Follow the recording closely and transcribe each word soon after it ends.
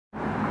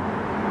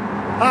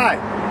Hi,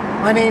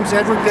 my name's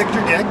Edward Victor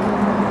Dick.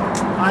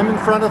 I'm in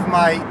front of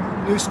my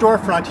new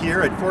storefront here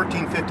at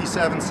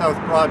 1457 South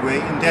Broadway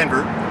in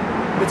Denver.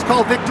 It's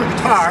called Victor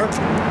Guitar.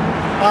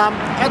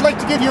 I'd like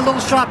to give you a little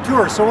shop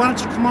tour, so why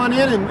don't you come on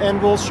in and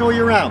we'll show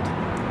you around.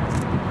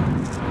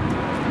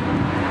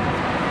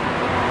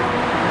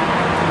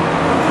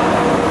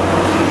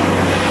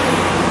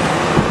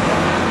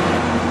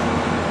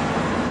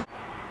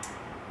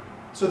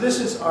 So this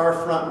is our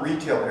front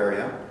retail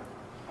area.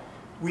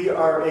 We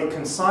are a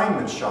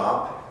consignment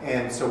shop,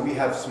 and so we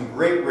have some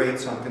great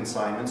rates on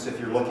consignments if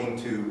you're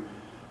looking to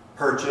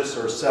purchase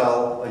or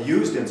sell a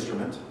used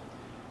instrument.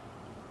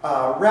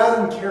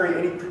 Rather than carry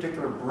any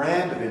particular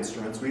brand of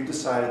instruments, we've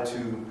decided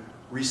to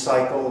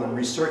recycle and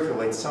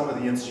recirculate some of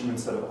the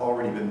instruments that have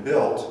already been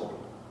built.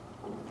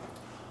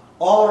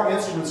 All our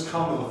instruments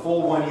come with a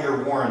full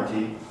 1-year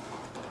warranty,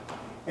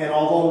 and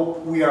although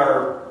we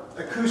are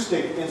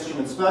acoustic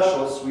instrument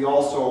specialists, we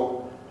also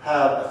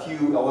have a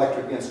few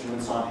electric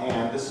instruments on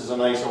hand. This is a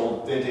nice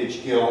old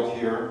vintage Guild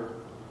here.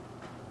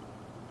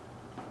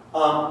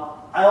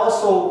 I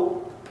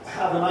also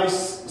have a nice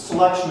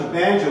selection of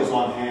banjos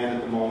on hand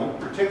at the moment,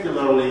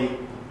 particularly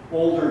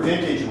older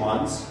vintage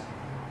ones.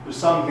 There's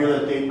some here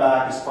that date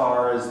back as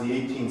far as the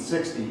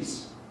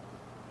 1860s.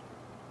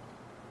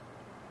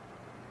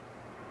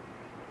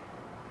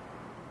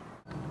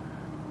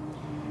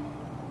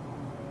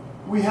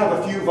 We have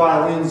a few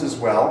violins as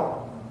well.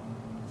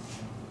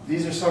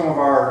 These are some of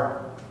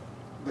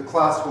the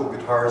classical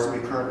guitars that we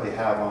currently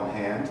have on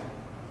hand.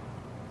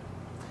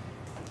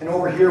 And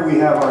over here we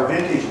have our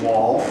vintage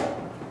wall.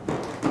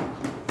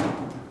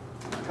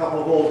 A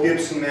couple of old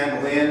Gibson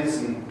mandolins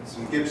and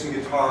some Gibson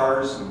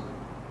guitars. And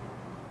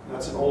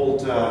that's an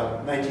old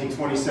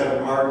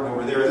 1927 Martin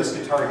over there. This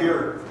guitar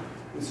here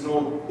is an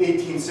old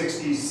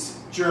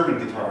 1860s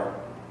German guitar.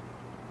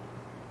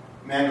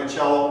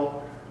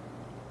 Mandocello.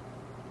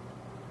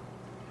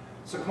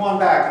 So come on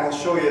back and I'll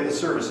show you the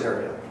service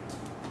area.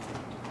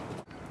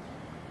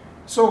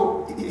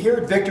 So here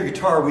at Victor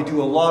Guitar we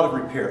do a lot of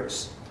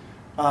repairs.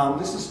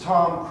 This is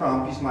Tom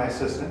Crump, he's my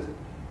assistant,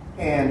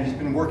 and he's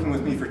been working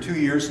with me for 2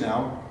 years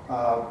now.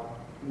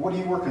 What are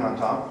you working on,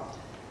 Tom?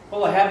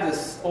 Well, I have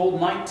this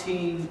old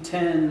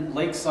 1910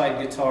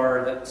 Lakeside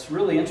guitar that's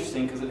really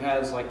interesting because it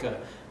has like a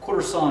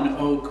quarter-sawn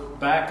oak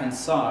back and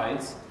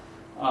sides.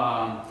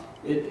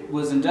 It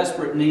was in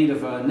desperate need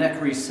of a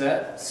neck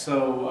reset,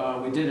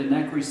 so we did a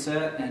neck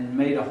reset and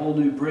made a whole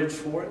new bridge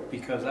for it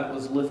because that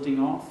was lifting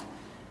off.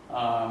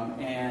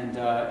 And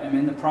I'm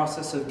in the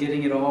process of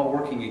getting it all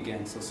working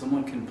again so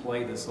someone can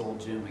play this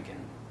old gem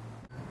again.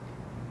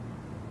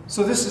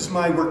 So this is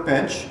my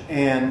workbench,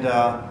 and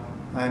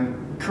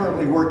I'm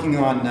currently working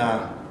on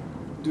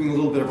doing a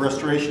little bit of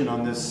restoration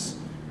on this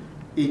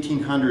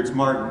 1800s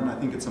Martin. I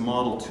think it's a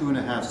model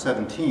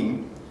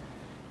 2.5-17.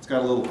 It's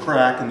got a little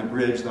crack in the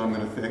bridge that I'm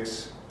going to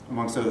fix,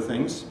 amongst other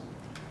things.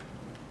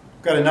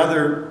 I've got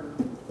another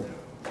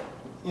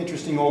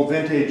interesting old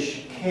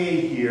vintage K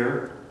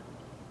here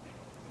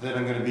that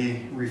I'm going to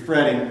be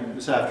refretting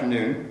this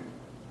afternoon.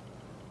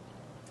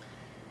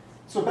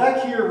 So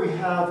back here we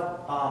have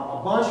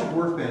a bunch of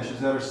workbenches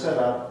that are set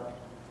up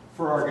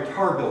for our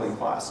guitar building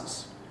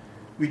classes.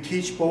 We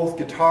teach both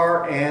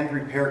guitar and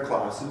repair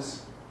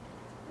classes.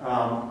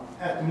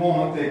 At the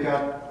moment they've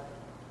got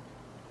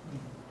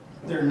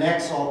their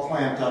necks all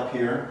clamped up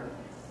here.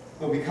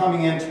 They'll be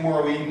coming in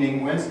tomorrow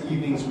evening. Wednesday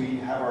evenings we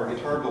have our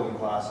guitar building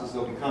classes.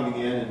 They'll be coming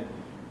in and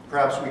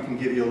perhaps we can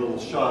give you a little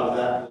shot of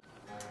that.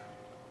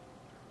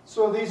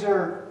 So these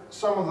are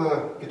some of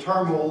the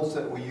guitar molds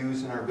that we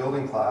use in our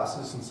building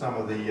classes and some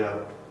of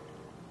the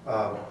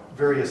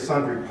various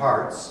sundry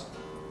parts.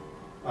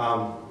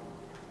 Our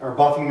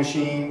buffing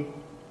machine.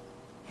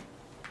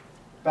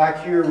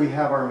 Back here we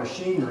have our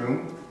machine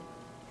room.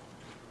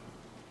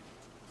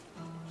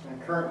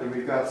 And currently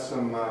we've got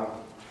some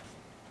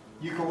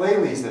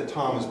ukuleles that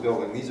Tom is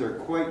building. These are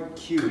quite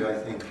cute, I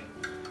think.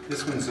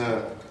 This one's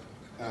a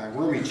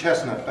wormy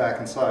chestnut back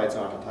and sides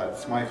on it.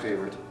 That's my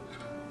favorite.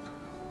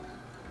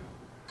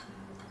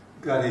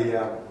 Got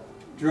a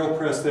drill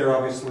press there,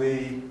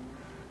 obviously,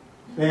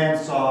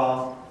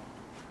 bandsaw,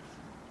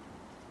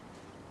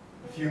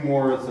 a few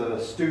more of the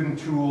student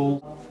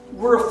tools.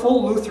 We're a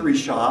full lutherie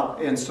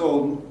shop, and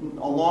so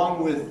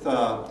along with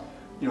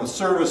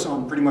service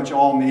on pretty much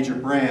all major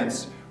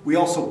brands, we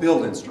also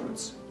build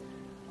instruments.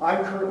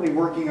 I'm currently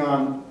working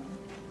on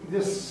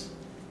this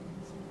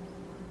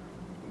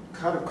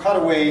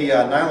cutaway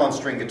nylon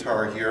string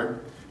guitar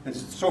here, and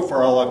so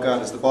far all I've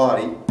got is the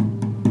body.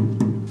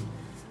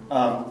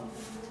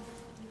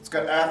 It's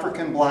got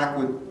African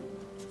blackwood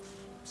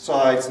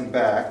sides and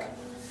back,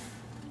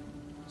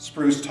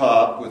 spruce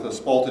top with a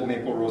spalted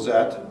maple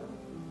rosette.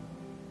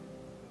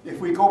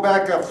 If we go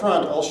back up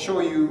front, I'll show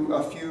you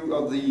a few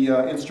of the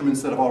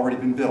instruments that have already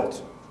been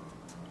built.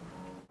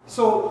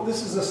 So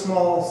this is a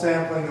small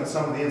sampling of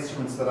some of the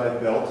instruments that I've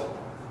built.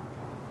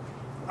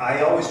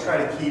 I always try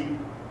to keep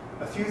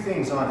a few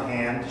things on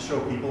hand to show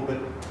people, but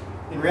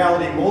in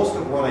reality most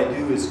of what I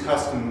do is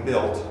custom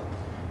built.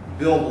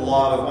 Build a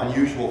lot of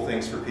unusual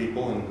things for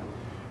people, and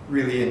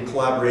really in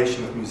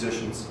collaboration with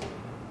musicians.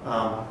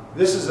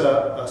 This is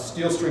a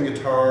steel string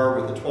guitar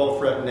with a 12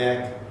 fret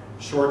neck,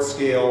 short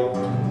scale.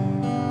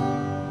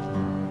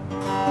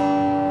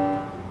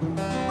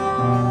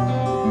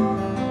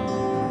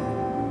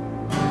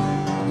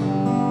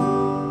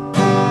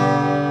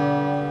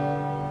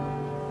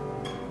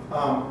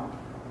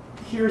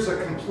 Here's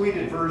a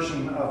completed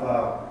version of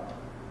a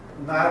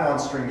nylon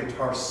string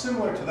guitar,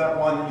 similar to that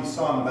one that you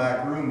saw in the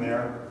back room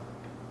there.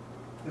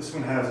 This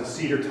one has a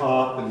cedar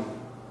top and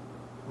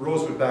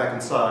rosewood back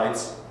and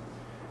sides.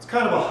 It's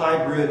kind of a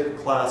hybrid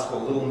classical,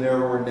 a little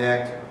narrower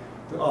neck,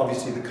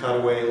 obviously the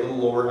cutaway, a little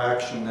lower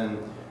action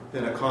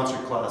than a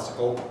concert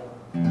classical.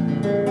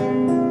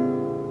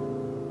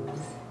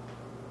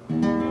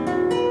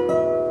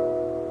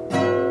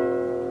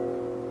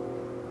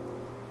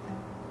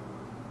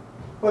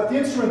 But the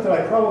instrument that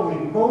I probably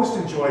most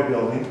enjoy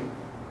building,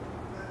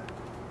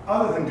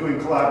 other than doing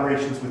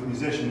collaborations with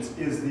musicians,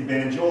 is the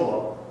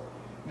banjolo.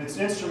 And it's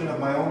an instrument of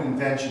my own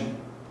invention.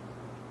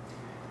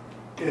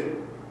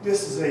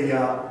 This is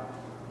the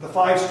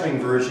 5-string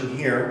version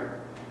here.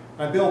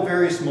 I built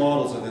various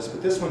models of this,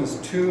 but this one is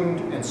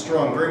tuned and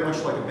strung very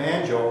much like a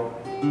banjo.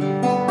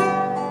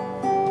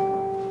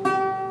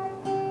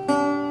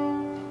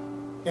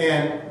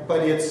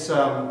 But it's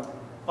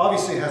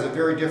obviously has a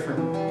very different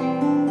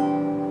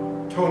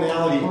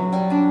tonality.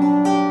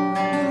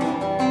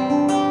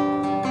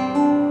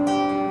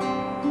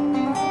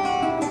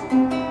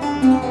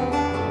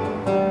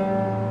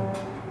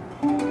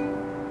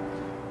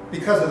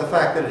 Because of the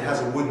fact that it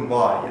has a wooden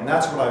body, and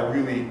that's what I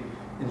really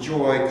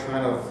enjoy,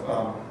 kind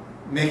of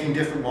making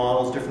different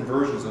models, different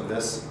versions of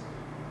this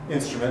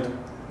instrument.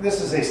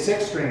 This is a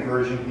 6-string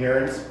version here,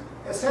 and it's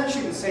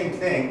essentially the same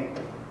thing,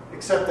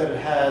 except that it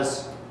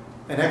has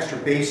an extra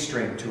bass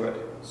string to it.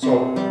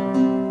 So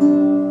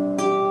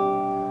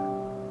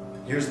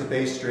here's the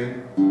bass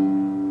string.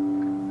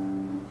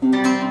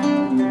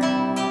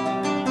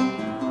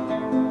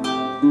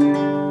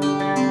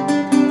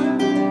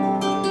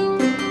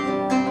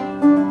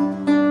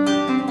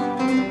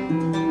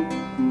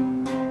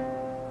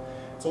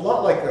 It's a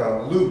lot like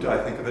a lute,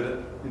 I think of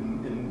it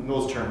in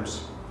those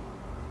terms.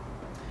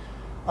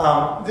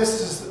 This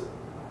is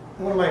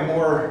one of my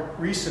more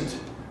recent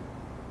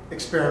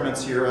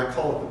experiments here. I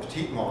call it the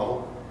petite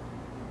model.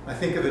 I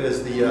think of it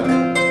as the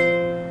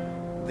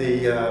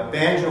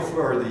banjo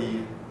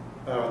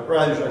or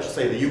rather I should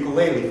say the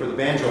ukulele for the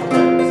banjo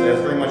player. It has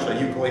very much a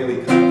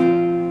ukulele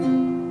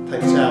kind of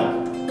type sound.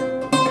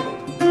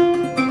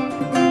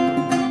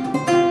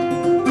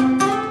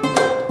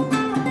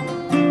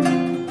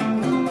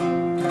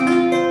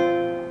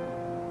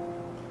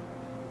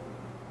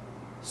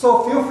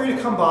 So feel free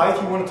to come by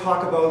if you want to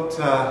talk about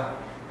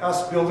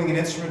us building an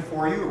instrument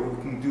for you.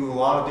 We can do a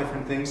lot of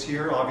different things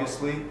here,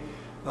 obviously.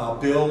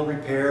 Build,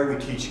 repair, we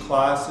teach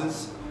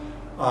classes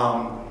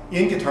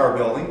in guitar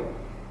building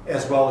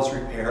as well as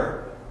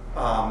repair.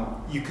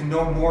 You can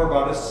know more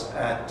about us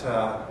at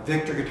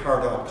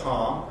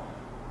victorguitar.com.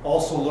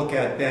 Also look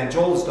at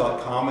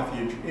banjolas.com if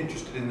you're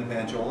interested in the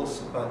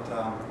banjolas. But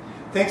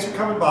thanks for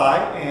coming by,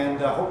 and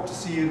hope to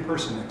see you in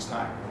person next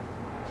time.